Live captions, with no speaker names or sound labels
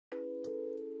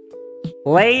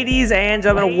Ladies and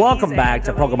gentlemen, welcome back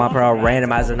to Pokemon Pro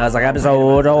Randomized Nuzlocke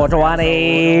episode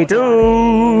 22.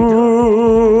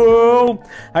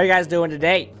 How are you guys doing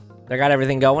today? I got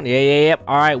everything going. Yep.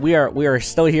 All right, we are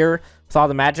still here with all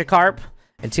the Magikarp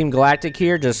and Team Galactic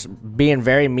here, just being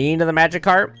very mean to the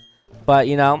Magikarp. But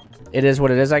you know, it is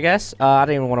what it is, I guess. I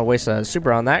don't even want to waste a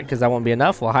super on that because that won't be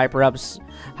enough. We'll hyper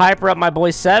up my boy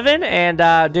 7,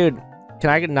 and dude. Can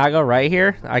I not go right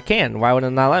here? I can. Why would it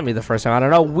not let me the first time? I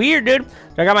don't know. Weird, dude.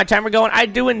 I got my timer going. I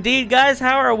do indeed, guys.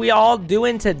 How are we all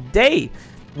doing today?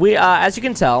 As you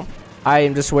can tell, I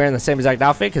am just wearing the same exact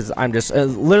outfit because I'm just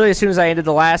literally as soon as I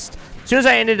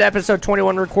ended episode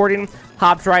 21 recording,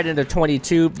 hopped right into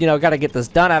 22. You know, got to get this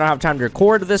done. I don't have time to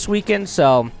record this weekend,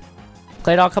 so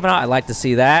play it all coming out. I'd like to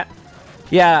see that.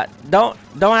 Yeah, don't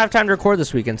have time to record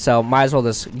this weekend, so might as well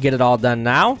just get it all done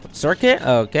now. Circuit,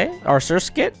 okay, or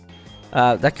Surskit.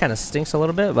 That kind of stinks a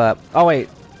little bit, but oh wait,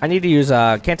 I need to use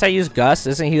can't I use Gus?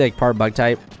 Isn't he like part bug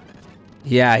type?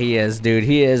 Yeah, he is, dude.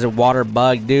 He is a water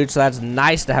bug, dude, so that's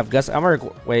nice to have Gus. I'm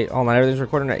gonna wait, hold on, everything's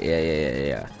recording right.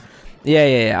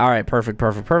 Yeah. All right, perfect.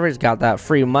 Got that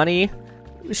free money.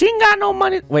 She ain't got no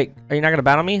money. Wait, are you not gonna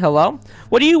battle me? Hello?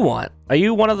 What do you want? Are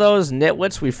you one of those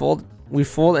nitwits we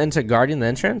fooled into guarding the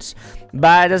entrance?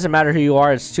 But it doesn't matter who you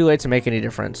are, it's too late to make any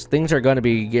difference. Things are going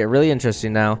to get really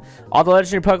interesting now. All the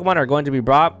legendary Pokemon are going to be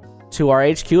brought to our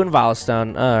HQ in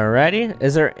Vilestone. Alrighty.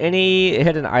 Is there any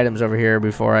hidden items over here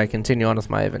before I continue on with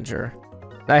my adventure?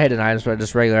 Not hidden items, but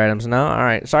just regular items. No?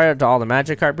 Alright. Sorry to all the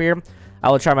Magikarp here.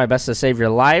 I will try my best to save your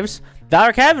lives.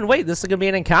 Valor Cabin, wait, this is going to be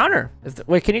an encounter.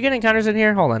 Wait, can you get encounters in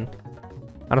here? Hold on.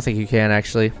 I don't think you can,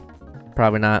 actually.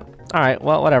 Probably not. Alright,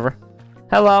 well, whatever.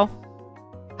 Hello.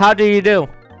 How do you do?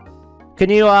 Can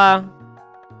you,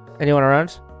 anyone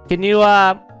around? Can you,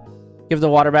 give the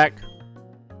water back?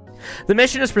 The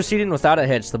mission is proceeding without a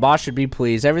hitch. The boss should be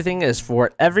pleased. Everything is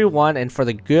for everyone and for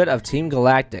the good of Team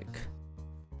Galactic.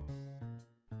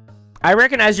 I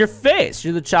recognize your face.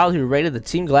 You're the child who raided the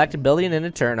Team Galactic building in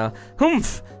Eterna.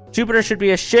 Humph! Jupiter should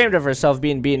be ashamed of herself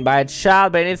being beaten by a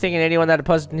child, but anything and anyone that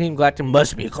opposes Team Galactic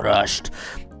must be crushed.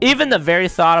 Even the very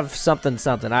thought of something.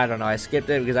 I don't know. I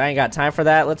skipped it because I ain't got time for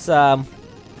that. Let's,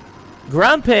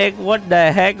 Grumpig. What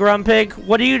the heck, Grumpig?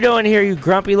 What are you doing here, you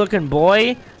grumpy looking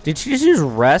boy? Did you just use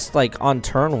rest, like, on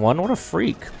turn 1? What a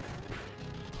freak.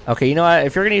 Okay, you know what?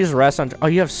 If you're gonna use rest on... Oh,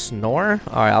 you have Snore?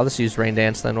 Alright, I'll just use Rain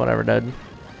Dance then. Whatever, dude.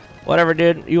 Whatever,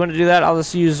 dude. You want to do that? I'll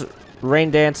just use Rain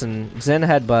Dance and Zen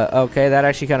Headbutt. Okay, that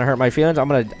actually kind of hurt my feelings.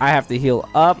 I have to heal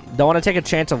up. Don't want to take a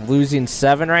chance of losing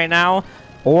 7 right now.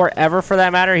 Or ever, for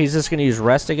that matter. He's just going to use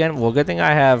rest again. Well, good thing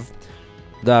I have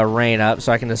the rain up,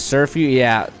 so I can just surf you.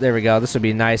 Yeah, there we go. This would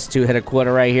be nice. 2 hit a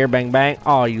quota right here. Bang, bang.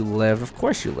 Oh, you lived. Of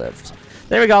course you lived.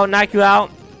 There we go. Knock you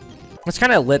out. It's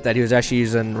kind of lit that he was actually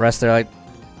using rest there. Like,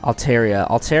 Altaria.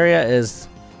 Altaria is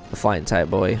the flying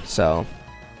type boy, so...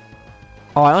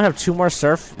 Oh, I only have 2 more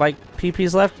surf, like,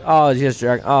 PPs left. Oh, just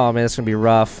drag. Oh, man, it's going to be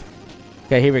rough.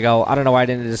 Okay, here we go. I don't know why I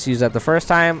didn't just use that the first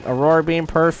time. Aurora Beam,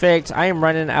 perfect. I am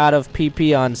running out of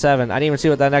PP on 7. I didn't even see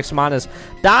what that next mon is.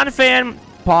 Donphan,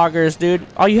 poggers, dude.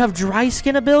 Oh, you have dry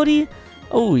skin ability?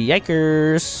 Oh,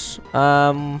 yikers.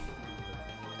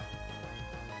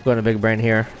 Going to big brain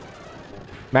here.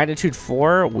 Magnitude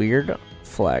 4, weird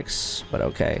flex, but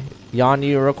okay. Yawn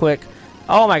you real quick.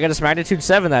 Oh my goodness, magnitude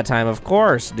 7 that time, of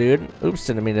course, dude. Oops,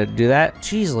 didn't mean to do that.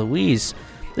 Jeez Louise.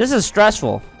 This is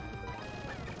stressful.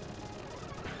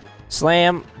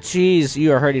 Slam. Jeez,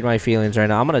 you are hurting my feelings right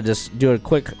now. I'm going to just do a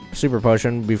quick super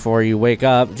potion before you wake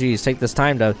up. Jeez, take this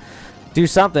time to do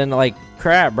something like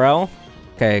crap, bro.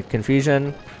 Okay,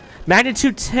 confusion.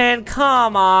 Magnitude 10.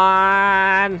 Come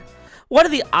on. What are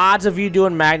the odds of you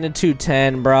doing magnitude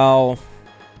 10, bro?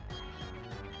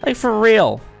 Like, for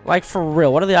real. Like, for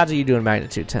real. What are the odds of you doing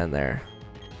magnitude 10 there?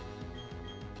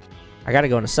 I got to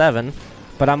go into 7.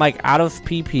 But I'm, like, out of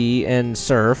PP and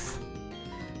Surf.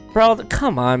 Bro,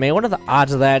 come on, man. What are the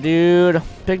odds of that, dude?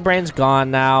 Big Brain's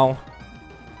gone now.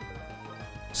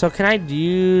 So, can I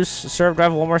use Surf? Do I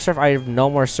have 1 more Surf? I have no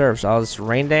more Surfs. I'll just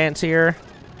Rain Dance here.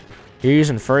 You're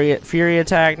using Fury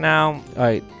Attack now.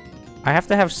 Alright. I have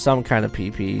to have some kind of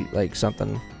PP, like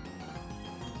something.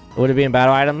 Would it be in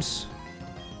battle items?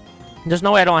 There's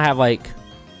no way I don't have, like...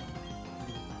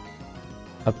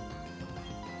 I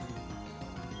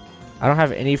don't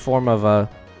have any form of a...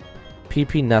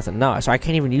 PP, nothing. No, so I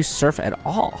can't even use Surf at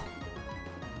all.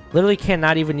 Literally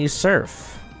cannot even use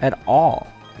Surf at all.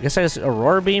 I guess I just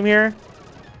Aurora Beam here.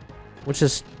 Which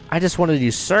is... I just wanted to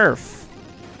use Surf.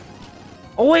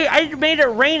 Oh, wait. I made it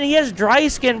rain. He has dry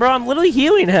skin, bro. I'm literally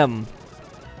healing him.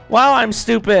 Wow, I'm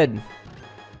stupid.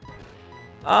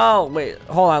 Oh, wait.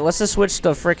 Hold on. Let's just switch to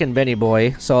frickin' Benny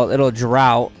Boy. So it'll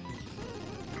drought.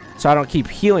 so I don't keep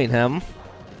healing him.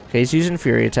 Okay, he's using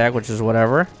Fury Attack, which is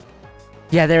whatever.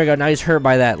 Yeah, there we go. Now he's hurt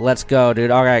by that. Let's go, dude.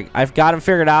 All right, I've got him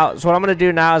figured out. So what I'm going to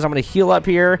do now is I'm going to heal up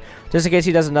here, just in case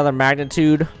he does another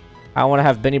magnitude. I want to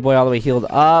have Benny Boy all the way healed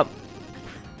up.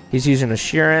 He's using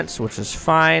Assurance, which is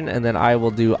fine. And then I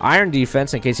will do Iron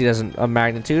Defense in case he doesn't a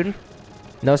magnitude.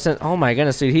 No sense. Oh my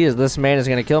goodness, dude. This man is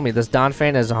going to kill me. This Don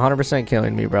fan is 100%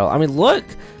 killing me, bro. I mean, look.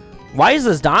 Why is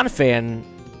this Don fan?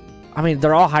 I mean,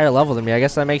 they're all higher level than me. I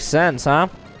guess that makes sense, huh?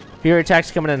 Fury Attack's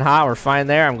coming in hot. We're fine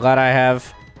there. I'm glad I have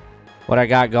what I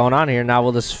got going on here. Now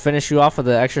we'll just finish you off with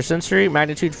the extra sensory.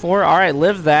 Magnitude 4. All right,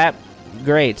 live that.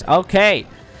 Great. Okay.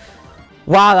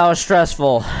 Wow, that was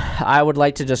stressful. I would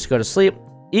like to just go to sleep.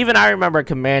 Even I, a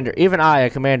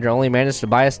commander, only managed to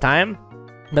buy us time.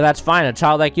 But that's fine. A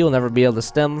child like you will never be able to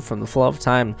stem from the flow of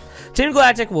time. Team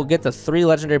Galactic will get the 3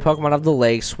 legendary Pokemon of the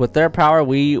lakes. With their power,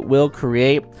 we will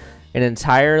create an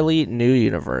entirely new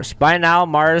universe. By now,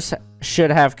 Mars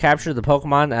should have captured the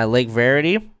Pokemon at Lake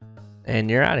Verity.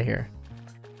 And you're out of here.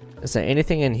 Is there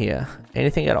anything in here?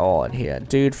 Anything at all in here?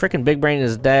 Dude, freaking Big Brain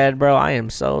is dead, bro. I am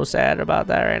so sad about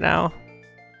that right now.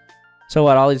 So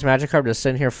what, all these Magikarp just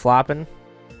sitting here flopping?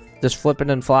 Just flipping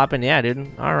and flopping? Yeah, dude.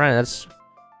 Alright, that's...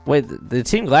 Wait, the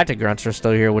Team Galactic grunts are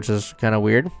still here, which is kind of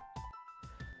weird.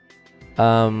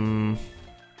 I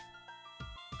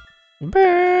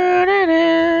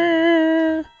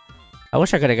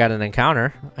wish I could have got an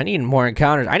encounter. I need more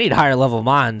encounters. I need higher level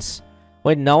mons.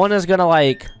 Wait, no one is gonna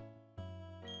like...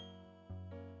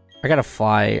 I gotta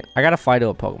fly to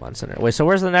a Pokemon Center. Wait, so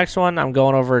where's the next one? I'm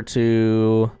going over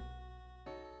to...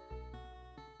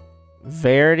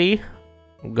 Verity.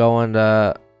 I'm going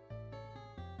to...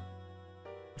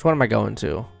 Which one am I going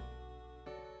to?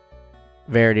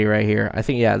 Verity right here. I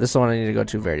think, yeah, this is the one I need to go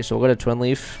to, Verity. So we'll go to Twin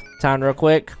Leaf Town real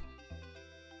quick.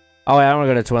 Oh, wait, I don't want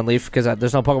to go to Twin Leaf because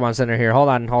there's no Pokemon Center here. Hold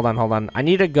on. I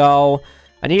need to go.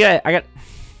 I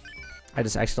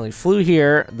just accidentally flew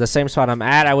here, the same spot I'm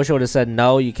at. I wish I would have said,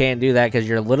 no, you can't do that because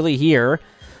you're literally here.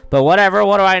 But whatever,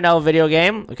 what do I know, video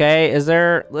game? Okay, let's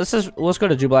go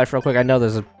to Jubilife real quick. I know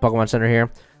there's a Pokemon Center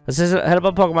here. Let's just head up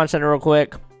a Pokemon Center real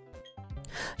quick.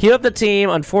 Heal up the team.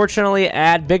 Unfortunately,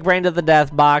 add Big Brain to the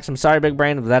death box. I'm sorry, Big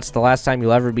Brain, but that's the last time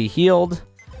you'll ever be healed.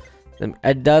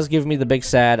 It does give me the big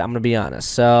sad, I'm gonna be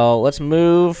honest. So let's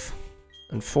move.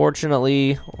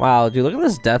 Unfortunately, wow, dude, look at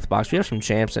this death box. We have some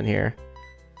champs in here.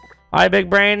 All right, Big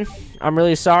Brain, I'm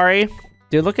really sorry.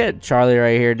 Dude, look at Charlie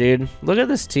right here, dude. Look at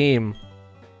this team.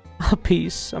 Oh,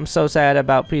 Peace. I'm so sad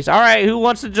about Peace. All right, who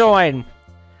wants to join?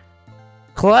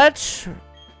 Clutch.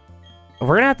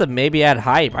 We're gonna have to maybe add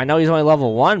Hype. I know he's only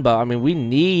level 1, but I mean, we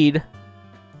need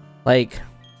like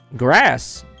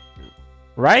grass,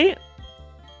 right?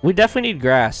 We definitely need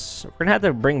grass. We're gonna have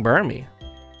to bring Burmy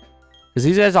because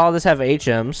these guys all just have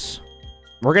HMs.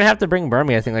 We're gonna have to bring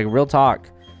Burmy, I think, like real talk,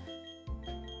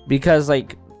 because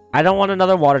like I don't want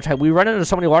another water type. We run into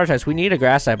so many water types. We need a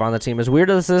grass type on the team. As weird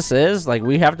as this is, like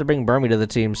we have to bring Burmy to the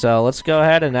team. So let's go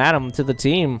ahead and add him to the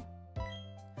team.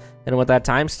 And with that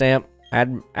timestamp,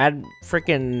 add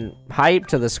freaking Hype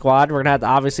to the squad. We're gonna have to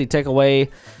obviously take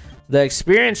away the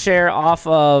experience share off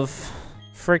of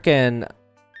freaking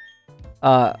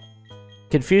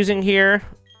Confusing here,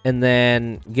 and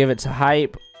then give it to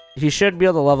Hype. He should be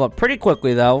able to level up pretty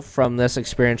quickly though from this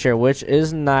experience share, which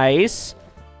is nice,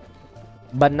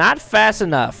 but not fast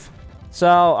enough. So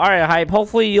all right, Hype,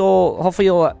 hopefully you'll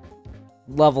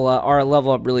level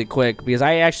up really quick, because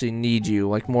I actually need you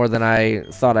like more than I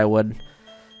thought I would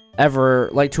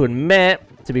ever like to admit,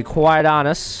 to be quite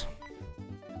honest.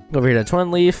 Go over here to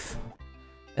Twin Leaf,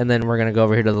 and then we're gonna go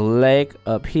over here to the lake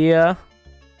up here.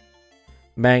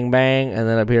 Bang, bang, and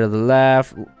then up here to the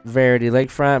left, Verity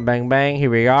Lakefront, bang, bang, here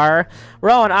we are.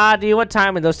 Rowan, D, what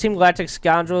time? And those Team Galactic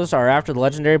scoundrels are after the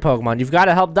legendary Pokemon. You've got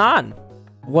to help Don.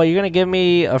 Well, you're going to give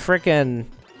me a freaking...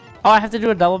 Oh, I have to do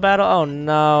a double battle? Oh,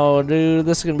 no, dude,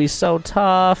 this is going to be so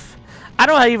tough. I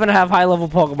don't even have high-level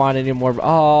Pokemon anymore.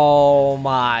 Oh,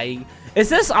 my... Is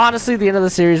this honestly the end of the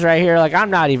series right here? Like,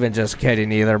 I'm not even just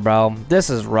kidding either, bro. This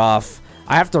is rough.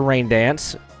 I have to rain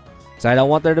dance. So I don't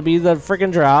want there to be the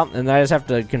freaking drought, and I just have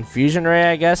to Confusion Ray,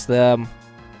 I guess, the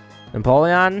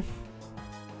Empoleon.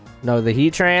 No, the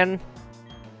Heatran.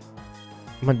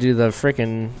 I'm gonna do the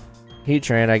freaking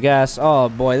Heatran, I guess. Oh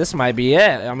boy, this might be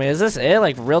it. I mean, is this it?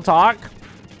 Like, real talk?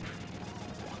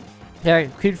 Yeah,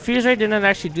 Confusion Ray didn't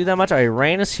actually do that much. Alright,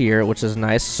 Rain is here, which is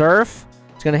nice. Surf,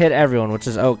 it's gonna hit everyone, which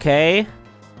is okay.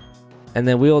 And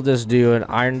then we'll just do an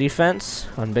Iron Defense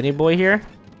on Benny Boy here.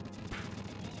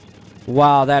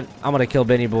 Wow, I'm gonna kill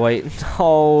Benny Boy.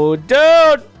 Oh,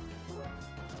 dude!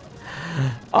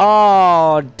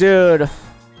 Oh, dude.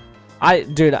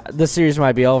 Dude, this series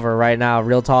might be over right now.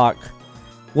 Real talk.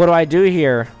 What do I do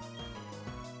here?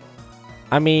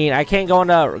 I mean, I can't go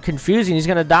into confusing. He's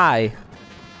gonna die.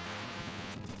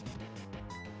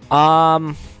 I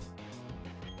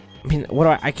mean, what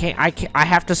do I can't. I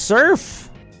have to surf.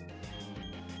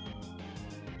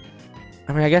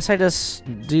 I mean, I guess I just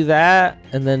do that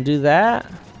and then do that.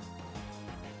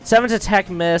 7's attack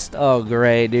missed. Oh,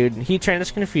 great, dude. Heat Train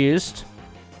is confused.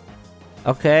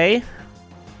 Okay.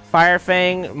 Fire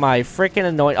Fang, my freaking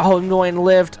annoying. Oh, annoying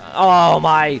lived. Oh,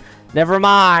 my. Never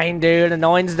mind, dude.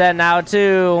 Annoying's dead now,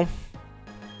 too.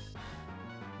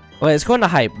 Okay, let's go into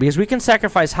Hype because we can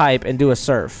sacrifice Hype and do a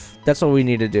surf. That's what we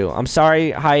need to do. I'm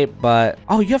sorry, Hype, but.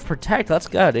 Oh, you have Protect. Let's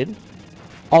go, dude.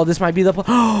 Oh, this might be the.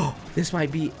 Oh, this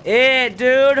might be it,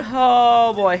 dude.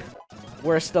 Oh, boy.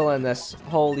 We're still in this.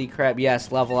 Holy crap.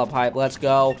 Yes, level up, Hype. Let's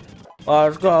go.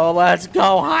 Let's go. Let's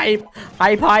go. Hype.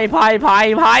 Hype, hype, hype,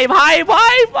 hype, hype, hype,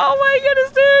 hype. Oh, my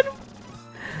goodness,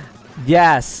 dude.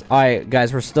 Yes. All right,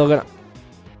 guys. We're still gonna.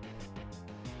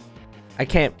 I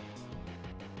can't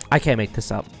make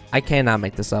this up. I cannot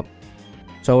make this up.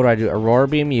 So what do? Aurora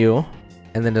Beam you.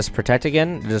 And then just Protect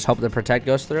again. Just hope the Protect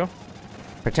goes through.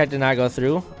 Protect did not go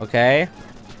through. Okay.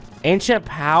 Ancient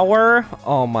Power.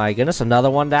 Oh my goodness. Another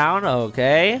one down.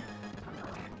 Okay.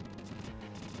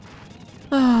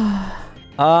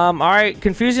 Alright.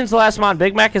 Confusion's the last mon.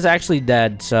 Big Mac is actually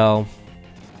dead, so.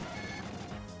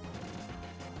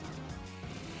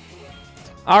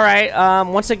 Alright.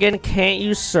 Once again, can't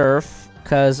use Surf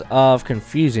because of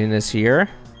Confusing is here.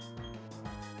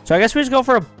 So I guess we just go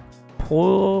for a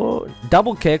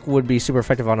double kick would be super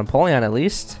effective on Napoleon at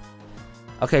least.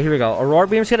 Okay, here we go. Aurora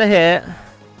Beam's gonna hit.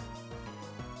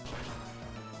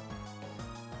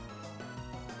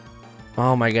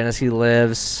 Oh my goodness, he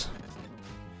lives.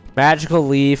 Magical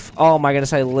Leaf. Oh my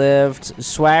goodness, I lived.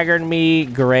 Swaggered me.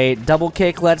 Great. Double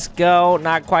kick, let's go.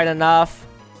 Not quite enough.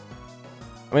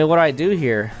 I mean, what do I do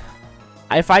here?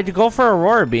 If I go for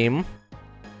Aurora Beam.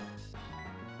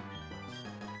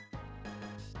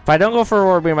 If I don't go for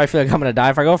Aurora Beam, I feel like I'm gonna die.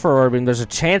 If I go for Aurora Beam, there's a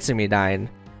chance of me dying.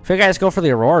 I feel like I just go for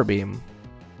the Aurora Beam.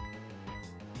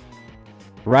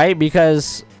 Right?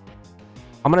 Because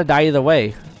I'm gonna die either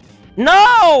way.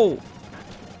 No!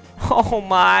 Oh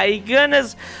my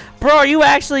goodness. Bro, are you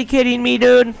actually kidding me,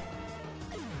 dude?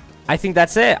 I think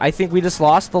that's it. I think we just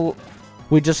lost the...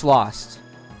 We just lost.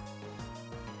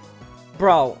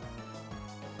 Bro.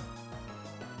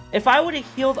 If I would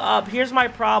have healed up, here's my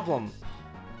problem.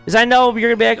 Is I know you're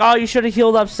gonna be like, oh, you should have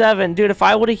healed up 7. Dude, if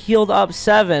I would have healed up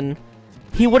 7,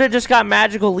 he would have just got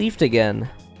Magical Leafed again.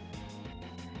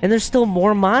 And there's still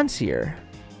more mons here.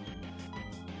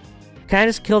 Can I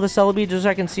just kill the Celebi just so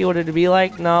I can see what it'd be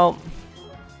like? No.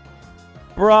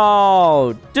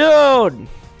 Bro, dude.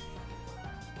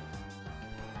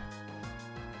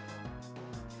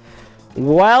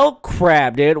 Well,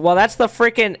 crap, dude. Well, that's the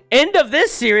freaking end of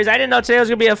this series. I didn't know today was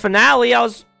gonna be a finale.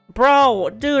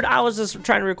 Bro, dude, I was just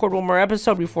trying to record one more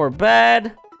episode before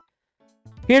bed.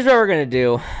 Here's what we're gonna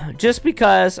do. Just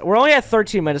because we're only at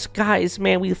 13 minutes. Guys,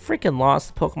 man, we freaking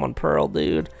lost the Pokemon Pearl,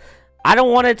 dude. I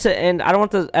don't want it to end. I don't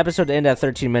want the episode to end at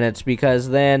 13 minutes because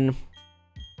then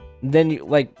you,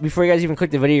 like, before you guys even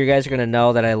click the video, you guys are gonna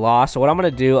know that I lost. So what I'm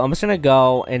gonna do, I'm just gonna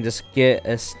go and just get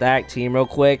a stacked team real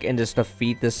quick and just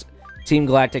defeat this Team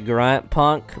Galactic Grunt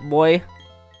punk boy.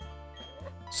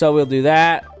 So we'll do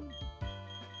that.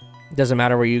 Doesn't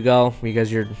matter where you go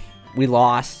because we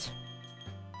lost.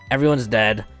 Everyone's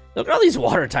dead. Look at all these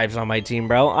water types on my team,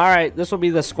 bro. All right, this will be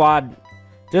the squad.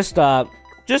 Just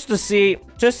to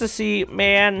see,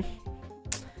 man.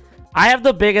 I have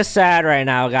the biggest sad right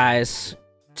now, guys.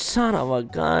 Son of a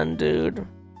gun, dude.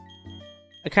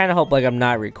 I kind of hope like I'm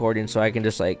not recording so I can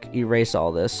just like erase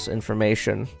all this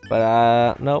information.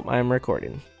 But nope, I'm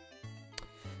recording.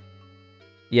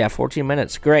 Yeah, 14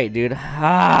 minutes. Great, dude.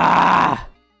 Ah.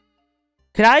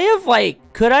 Could I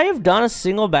have done a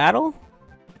single battle?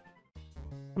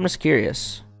 I'm just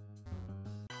curious.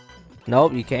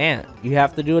 Nope, you can't. You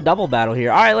have to do a double battle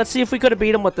here. All right, let's see if we could have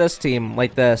beat him with this team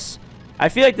like this. I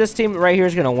feel like this team right here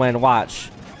is going to win.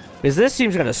 Watch. Because this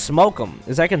team's going to smoke them.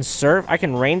 Is I can surf. I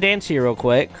can rain dance here real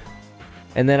quick.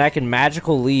 And then I can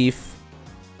magical leaf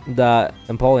the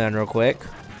Empoleon real quick.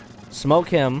 Smoke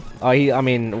him. Oh, he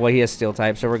has steel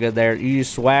type, so we're good there. You use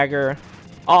swagger.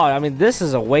 Oh, I mean, this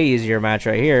is a way easier match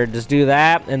right here. Just do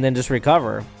that and then just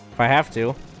recover if I have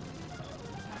to.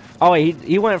 Oh, wait,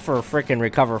 he went for a freaking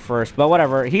recover first, but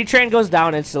whatever. Heat Train goes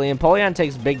down instantly. Empoleon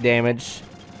takes big damage.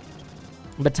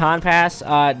 Baton Pass.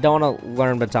 Don't want to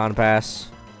learn Baton Pass.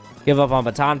 Give up on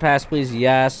Baton Pass, please.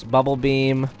 Yes. Bubble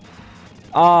Beam.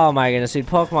 Oh my goodness, dude,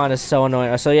 Pokemon is so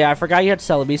annoying. So yeah, I forgot you had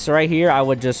Celebi. So right here, I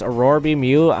would just Aurora Beam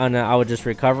you, and I would just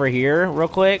recover here real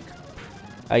quick.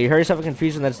 You heard yourself in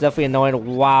confusion. That's definitely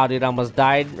annoying. Wow, dude, I almost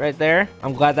died right there.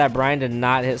 I'm glad that Brian did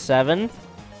not hit 7.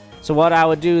 So what I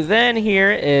would do then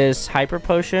here is Hyper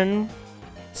Potion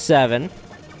 7.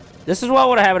 This is what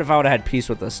would have happened if I would have had Peace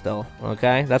with us still.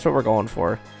 Okay, that's what we're going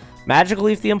for. Magical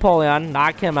Leaf the Empoleon,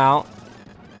 knock him out.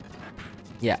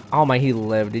 Yeah, oh my, he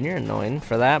lived, and you're annoying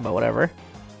for that, but whatever.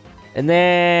 And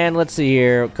then, let's see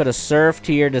here. Could have surfed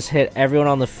here, just hit everyone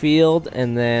on the field,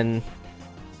 and then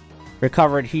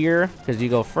recovered here, because you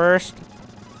go first.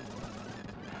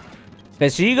 Okay,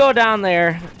 so you go down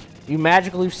there, you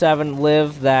Magical Leaf 7,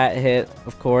 live that hit,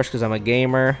 of course, because I'm a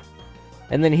gamer.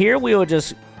 And then here we would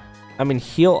just, I mean,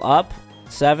 heal up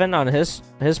 7 on his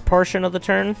portion of the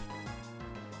turn.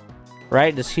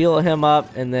 Right, just heal him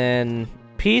up, and then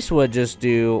Peace would just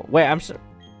do... Wait,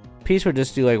 Peace would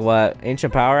just do, like, what?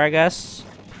 Ancient Power, I guess?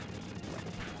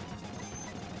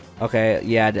 Okay,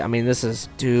 yeah, I mean, this is...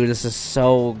 Dude, this is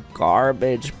so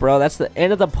garbage, bro. That's the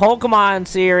end of the Pokemon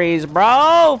series,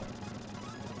 bro!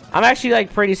 I'm actually,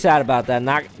 like, pretty sad about that.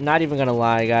 Not even gonna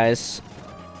lie, guys.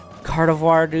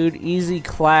 Gardevoir, dude. Easy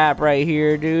clap right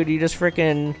here, dude. You just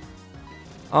freaking...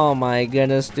 Oh my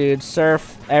goodness, dude.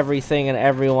 Surf everything and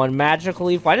everyone. Magical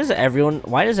Leaf. Why does everyone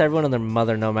and their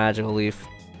mother know Magical Leaf?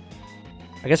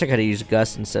 I guess I could have used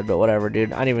Gust instead, but whatever,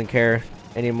 dude. I don't even care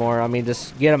anymore. I mean,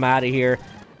 just get him out of here.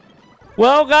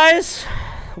 Well, guys,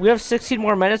 we have 16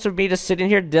 more minutes of me just sitting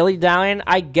here dilly-dallying.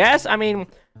 I guess, I mean,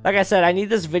 like I said, I need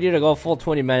this video to go full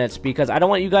 20 minutes because I don't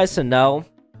want you guys to know.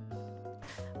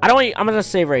 I'm going to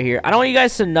save right here. I don't want you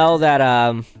guys to know that,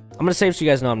 I'm going to save so you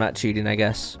guys know I'm not cheating, I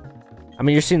guess. I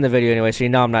mean, you're seeing the video anyway, so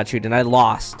you know I'm not cheating. I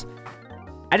lost.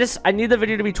 I need the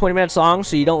video to be 20 minutes long,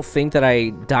 so you don't think that I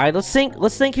died. Let's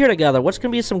think here together. What's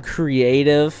gonna be some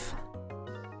creative,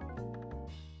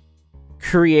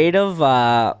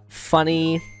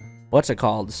 funny, what's it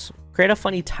called? Create a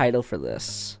funny title for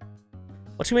this.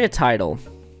 What's gonna be a title?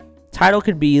 Title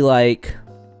could be like,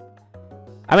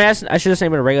 I mean, I should just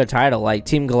name it a regular title, like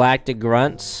Team Galactic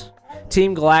Grunts,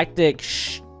 Team Galactic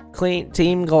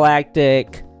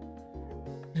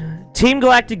Team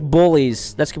Galactic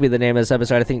Bullies. That's gonna be the name of this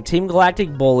episode, I think. Team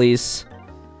Galactic Bullies.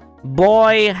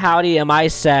 Boy, howdy, am I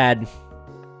sad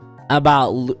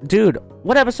about... Dude,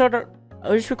 what episode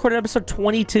I just recorded episode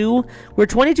 22. We're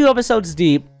 22 episodes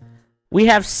deep. We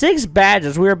have 6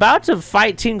 badges. We're about to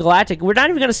fight Team Galactic. We're not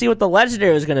even gonna see what the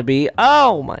legendary is gonna be.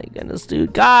 Oh my goodness,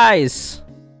 dude. Guys.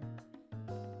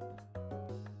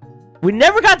 We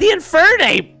never got the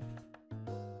Infernape.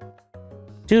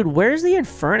 Dude, where's the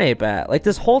Infernape at? Like,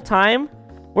 this whole time?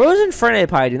 Where was Infernape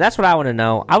hiding? That's what I want to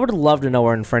know. I would love to know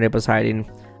where Infernape was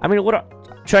hiding. I mean,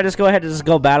 should I just go ahead and just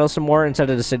go battle some more instead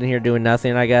of just sitting here doing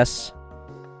nothing, I guess?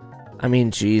 I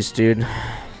mean, jeez, dude.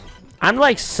 I'm,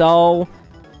 like, so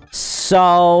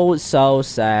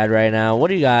sad right now. What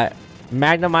do you got?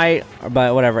 Magnemite,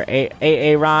 but whatever.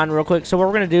 Aaron, real quick. So what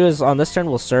we're going to do is, on this turn,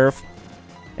 we'll surf.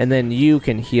 And then you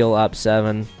can heal up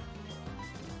 7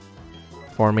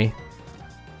 for me.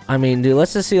 I mean, dude,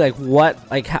 let's just see, like,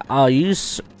 what, like, oh, you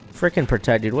freaking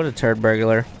protect, dude. What a turd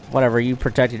burglar. Whatever, you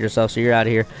protected yourself, so you're out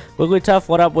of here. Wigglytuff,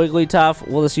 what up, Wigglytuff?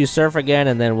 We'll just use Surf again,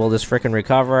 and then we'll just freaking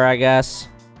recover, I guess.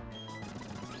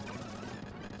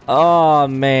 Oh,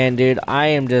 man, dude, I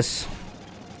am just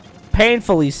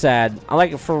painfully sad. I'm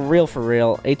like, for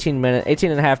real. 18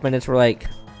 and a half minutes, we're like,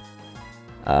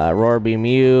 Roar Beam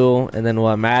you, and then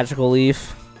what, Magical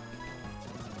Leaf.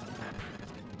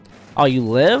 Oh, you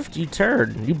lived? You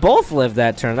turd. You both lived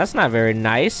that turn. That's not very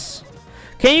nice.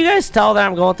 Can you guys tell that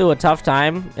I'm going through a tough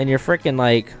time? And you're freaking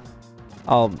like...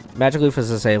 Oh, Magic Leaf is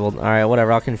disabled. Alright,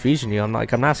 whatever. I'll confuse you. I'm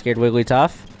not scared,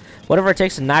 Wigglytuff. Whatever it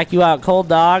takes to knock you out, cold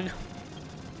dog.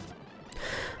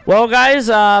 Well, guys,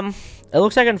 it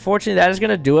looks like, unfortunately, that is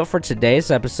going to do it for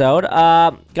today's episode.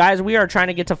 Guys, we are trying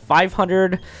to get to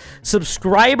 500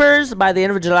 subscribers by the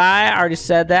end of July. I already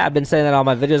said that. I've been saying that in all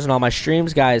my videos and all my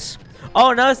streams, guys.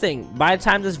 Oh, another thing. By the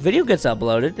time this video gets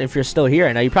uploaded, if you're still here,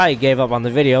 I know you probably gave up on the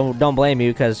video. Don't blame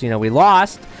you because, you know, we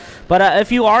lost. But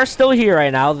if you are still here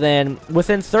right now, then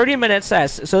within 30 minutes,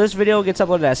 so this video gets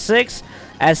uploaded at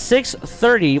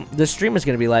 6:30, the stream is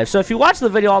going to be live. So if you watch the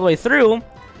video all the way through,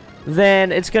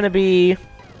 then it's going to be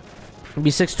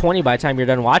 6:20 by the time you're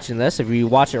done watching this. If you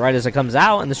watch it right as it comes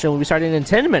out, and the stream will be starting in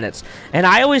 10 minutes. And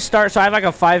I always start, so I have like a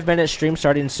 5-minute stream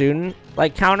starting soon,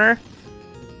 like, counter.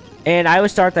 And I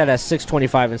always start that at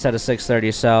 6:25 instead of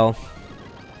 6:30, so...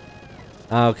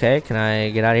 Okay, can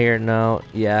I get out of here? No.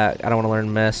 Yeah, I don't want to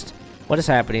learn Mist. What is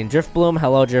happening? Drift Bloom?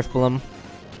 Hello, Drift Bloom.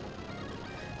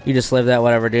 You just live that,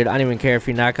 whatever, dude. I don't even care if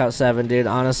you knock out 7, dude.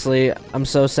 Honestly, I'm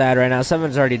so sad right now.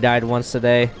 7's already died once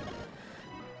today.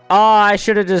 Oh, I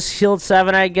should have just healed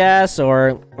 7, I guess,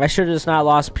 or I should have just not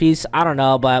lost peace. I don't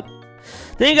know, but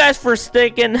thank you guys for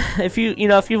sticking. If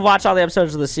if you've watched all the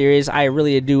episodes of the series, I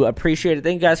really do appreciate it.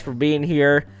 Thank you guys for being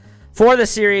here for the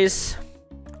series.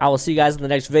 I will see you guys in the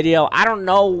next video. I don't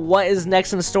know what is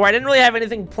next in the store. I didn't really have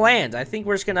anything planned. I think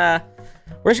we're just gonna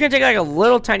take like a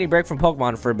little tiny break from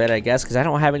Pokemon for a bit, I guess, because I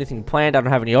don't have anything planned. I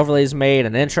don't have any overlays made,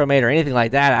 an intro made, or anything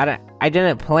like that. I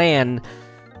didn't plan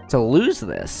to lose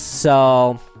this,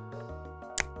 so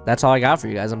that's all I got for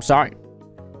you guys. I'm sorry.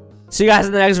 See you guys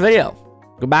in the next video.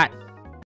 Goodbye.